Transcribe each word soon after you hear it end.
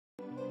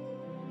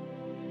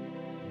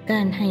ก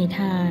ารให้ท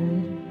าน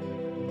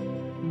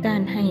กา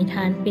รให้ท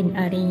านเป็น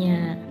อริย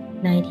ะ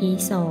ในที่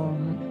สอง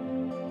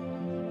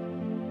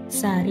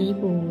สารี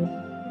บุตร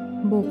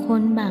บุคค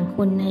ลบางค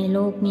นในโล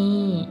ก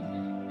นี้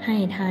ให้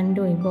ทานโ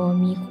ดยบ่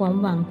มีความ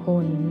หวังผ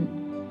ล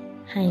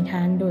ให้ท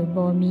านโดย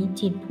บ่มี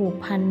จิตผูก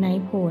พันใน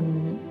ผล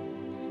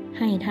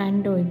ให้ทาน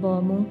โดยบ่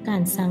มุ่งกา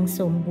รสั่งส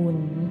มบุญ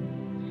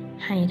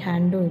ให้ทา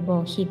นโดยบ่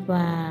คิด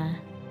ว่า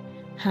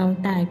เฮา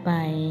ตายไป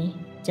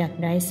จัก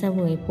ได้เสว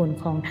ยผล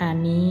ของทาน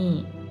นี้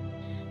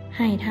ใ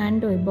ห้ทาน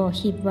โดยบ่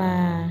คิดว่า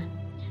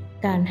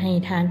การให้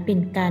ทานเป็น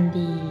การ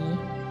ดี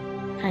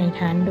ให้ท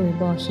านโดย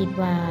บ่คิด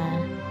ว่า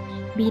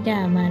บิดา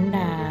มารด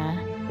า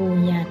ปู่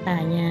ย่าตา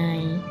ยา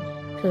ย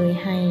เคย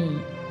ให้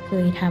เค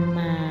ยทำ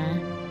มา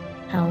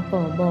เฮา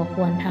ก็บ่ค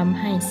วรทำ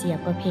ให้เสีย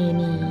ประเพ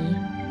ณี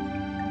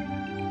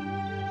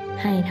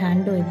ให้ทาน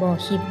โดยบ่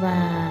คิดว่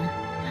า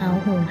เฮา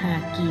หุงหา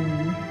กิน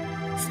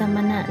สม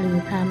ณะหรือ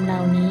พราหมณ์เหล่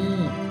านี้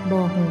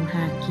บ่หุงห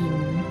ากิน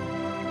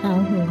เฮา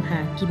หุงหา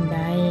กินไ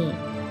ด้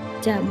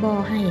จะบ่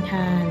ให้ท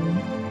าน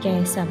แก่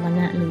สมณ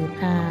ะหรือพ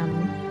ราหมณ์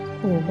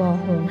ผู้บ่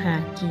หุงหา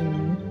กิน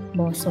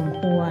บ่สม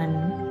ควร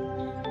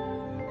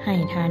ให้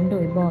ทานโด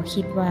ยบ่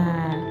คิดว่า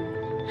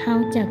เฮา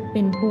จักเ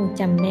ป็นผู้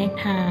จำแนก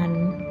ทาน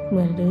เห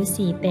มือนฤา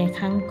ษีแต่ค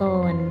รั้งก่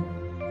อน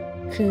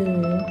คือ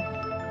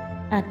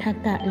อัฏฐ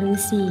กะฤา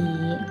ษี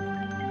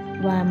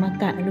วาม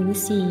กะฤา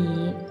ษี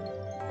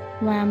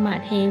วาม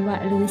เทวะ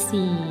ฤา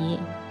ษี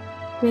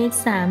เวส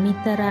สามิ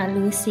ตร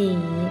ฤาษี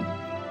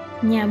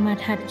ยม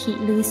ทัตขิ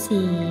ฤา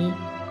ษี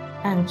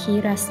อังคิ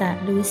รสะ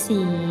ฤา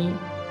ษี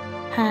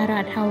ภา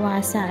รัทวา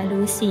สะ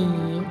ฤาษี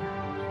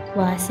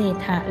วาเส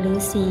ถะฤา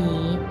ษี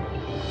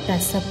กั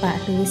สสปะ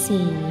ฤา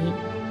ษี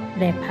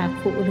และภัก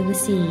ขุฤา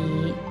ษี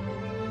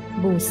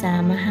บูชา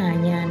มหา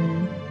ยัน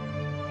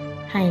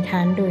ให้ท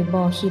านโดย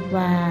บ่คิด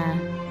ว่า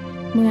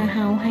เมื่อเฮ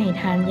าให้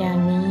ทานอย่าง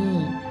นี้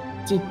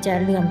จิตจะ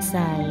เลื่อมใส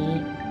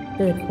เ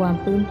กิดความ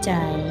ปลื้มใจ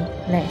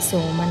และโส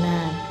ม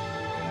นัส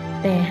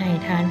แต่ให้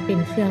ทานเป็น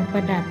เครื่องปร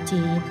ะดับ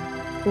จิต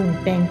ปรุง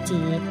แต่ง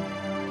จิต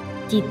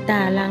จิตต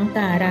าลังก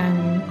ารัง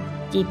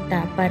จิตต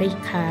ปริ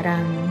คา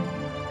รัง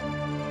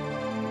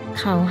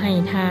เขาให้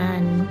ทา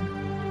น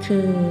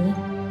คือ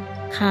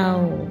ข้าว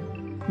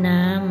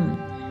น้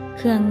ำเ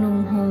ครื่องนุ่ง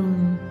ห่ม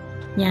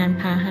ยาน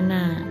พาหน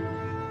ะ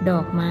ดอ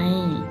กไม้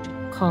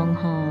ของ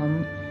หอม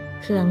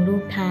เครื่องลู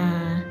กทา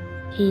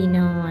ที่น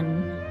อน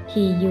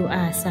ที่อยู่อ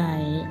าศั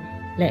ย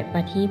และปร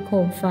ะทีปโค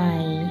มไฟ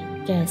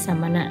แก่ส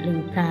มณะหรื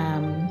อพราห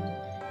มณ์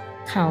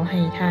เขาให้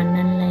ทาน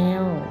นั้นแล้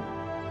ว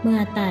เมื่อ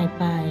ตาย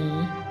ไป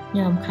ย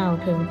อมเข้า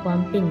ถึงควา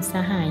มเป็นส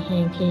หายแห่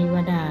งเทว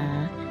ดา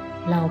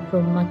เหล่าพร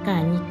หมกา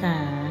ยิก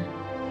า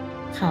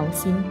เขา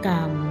สิ้นกร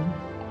รม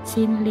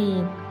สิ้นฤ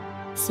ทธิ์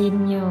สิ้น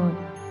ยศ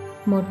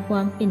หมดคว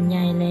ามเป็นให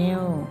ญ่แล้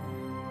ว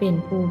เป็น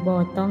ผู้บ่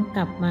ต้องก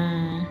ลับมา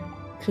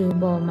คือ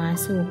บ่มา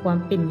สู่ความ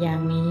เป็นอย่า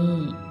งนี้